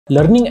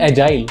Learning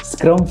Agile,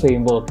 Scrum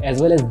framework, as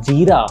well as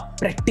Jira,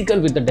 practical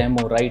with the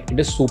demo, right? It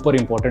is super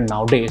important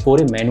nowadays for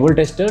a manual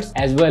testers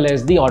as well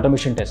as the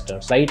automation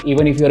testers, right?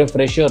 Even if you're a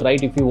fresher,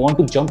 right? If you want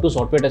to jump to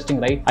software testing,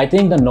 right? I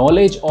think the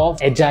knowledge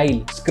of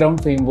Agile, Scrum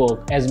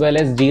framework, as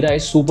well as Jira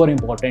is super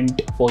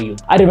important for you.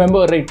 I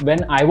remember, right,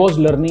 when I was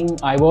learning,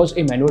 I was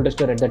a manual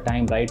tester at the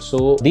time, right?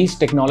 So these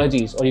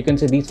technologies, or you can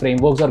say these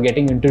frameworks, are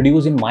getting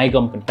introduced in my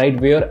company,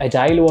 right? Where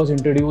Agile was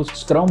introduced,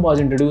 Scrum was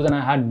introduced, and I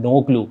had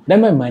no clue.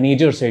 Then my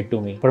manager said to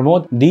me,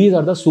 Pramod, these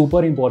are the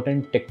super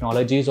important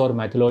technologies or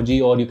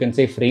methodology, or you can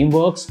say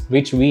frameworks,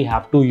 which we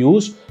have to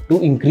use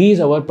to increase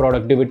our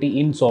productivity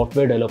in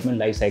software development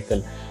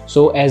lifecycle.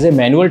 So as a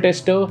manual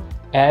tester,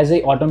 as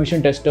a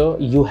automation tester,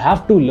 you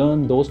have to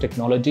learn those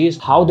technologies,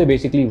 how they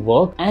basically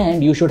work,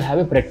 and you should have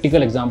a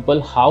practical example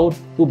how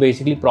to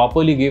basically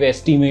properly give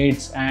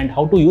estimates and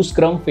how to use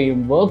Scrum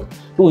framework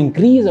to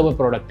increase our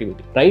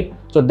productivity, right?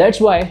 So that's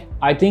why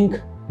I think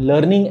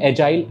learning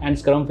Agile and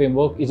Scrum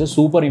framework is a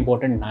super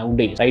important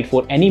nowadays, right?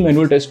 For any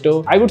manual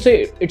tester, I would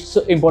say it's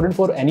important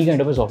for any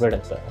kind of a software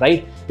tester,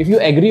 right? If you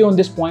agree on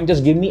this point,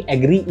 just give me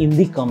agree in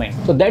the comment.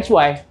 So that's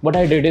why what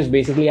I did is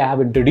basically I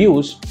have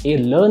introduced a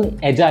Learn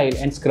Agile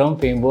and Scrum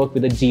framework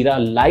with a Jira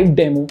live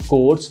demo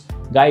course.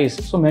 Guys,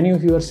 so many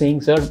of you are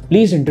saying, sir,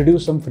 please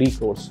introduce some free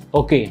course.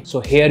 Okay,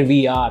 so here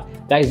we are.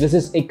 Guys, this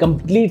is a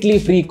completely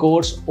free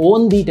course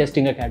on the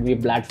Testing Academy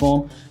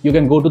platform. You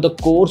can go to the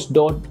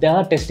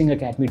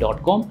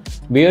course.thetestingacademy.com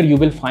where you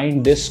will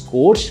find this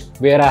course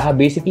where I have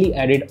basically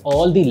added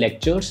all the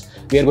lectures.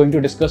 We are going to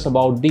discuss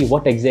about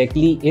what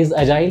exactly is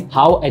Agile,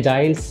 how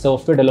Agile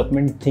software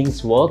development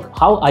things work,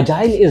 how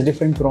Agile is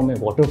different from a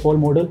Waterfall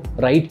model,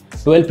 right?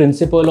 12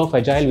 principles of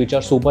Agile, which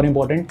are super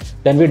important.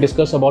 Then we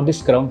discuss about the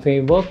Scrum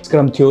framework,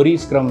 Scrum theory,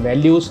 Scrum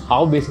values,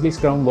 how basically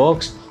Scrum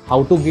works,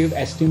 how to give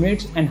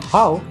estimates, and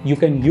how you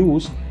can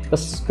use the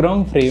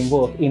Scrum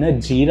framework in a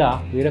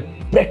Jira with a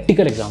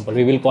practical example.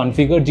 We will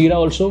configure Jira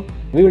also.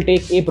 We will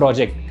take a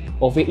project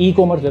of an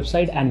e-commerce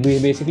website and we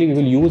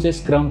will use a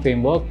Scrum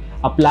framework,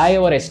 apply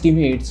our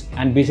estimates,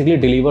 and basically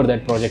deliver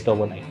that project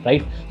overnight,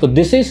 right? So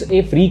this is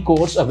a free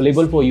course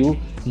available for you.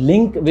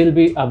 Link will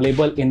be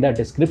available in the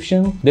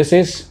description. This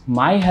is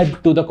my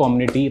help to the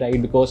community,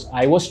 right? Because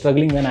I was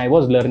struggling when I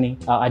was learning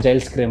Agile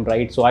Scrum,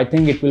 right? So I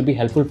think it will be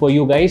helpful for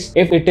you guys.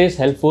 If it is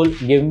helpful,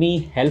 give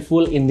me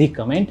helpful in the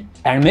comment,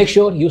 and make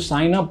sure you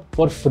sign up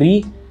for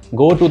free.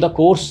 Go to the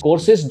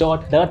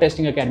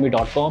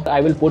courses.thetestingacademy.com.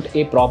 I will put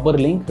a proper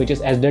link, which is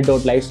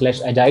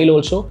sdet.live/agile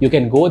also. You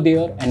can go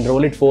there,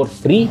 enroll it for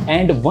free.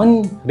 And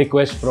one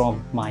request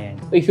from my end.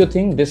 If you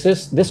think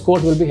this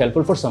course will be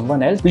helpful for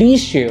someone else,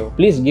 please share.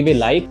 Please give a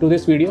like to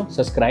this video,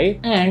 subscribe,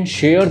 and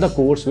share the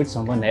course with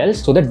someone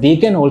else so that they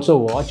can also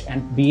watch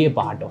and be a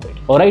part of it.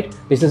 Alright,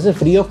 this is a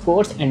free of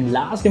course. And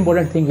last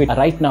important thing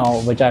right now,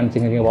 which I'm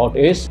thinking about,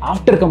 is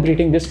after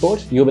completing this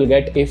course, you will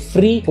get a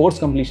free course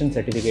completion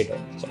certificate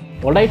also.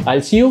 Alright, I'll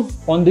see you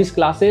on these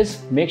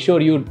classes. Make sure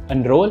you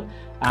enroll,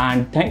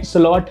 and thanks a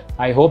lot.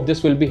 I hope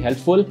this will be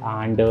helpful.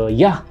 And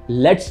yeah,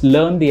 let's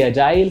learn the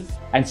Agile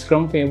and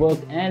Scrum framework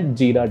and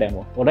Jira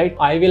demo. Alright,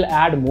 I will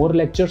add more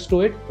lectures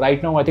to it.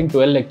 Right now, I think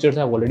 12 lectures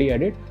I've already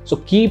added. So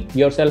keep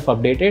yourself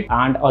updated,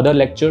 and other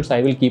lectures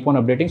I will keep on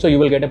updating. So you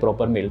will get a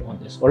proper mail on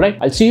this. Alright,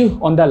 I'll see you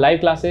on the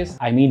live classes.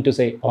 I mean to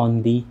say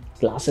on the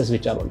classes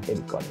which are already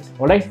recorded.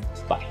 Alright.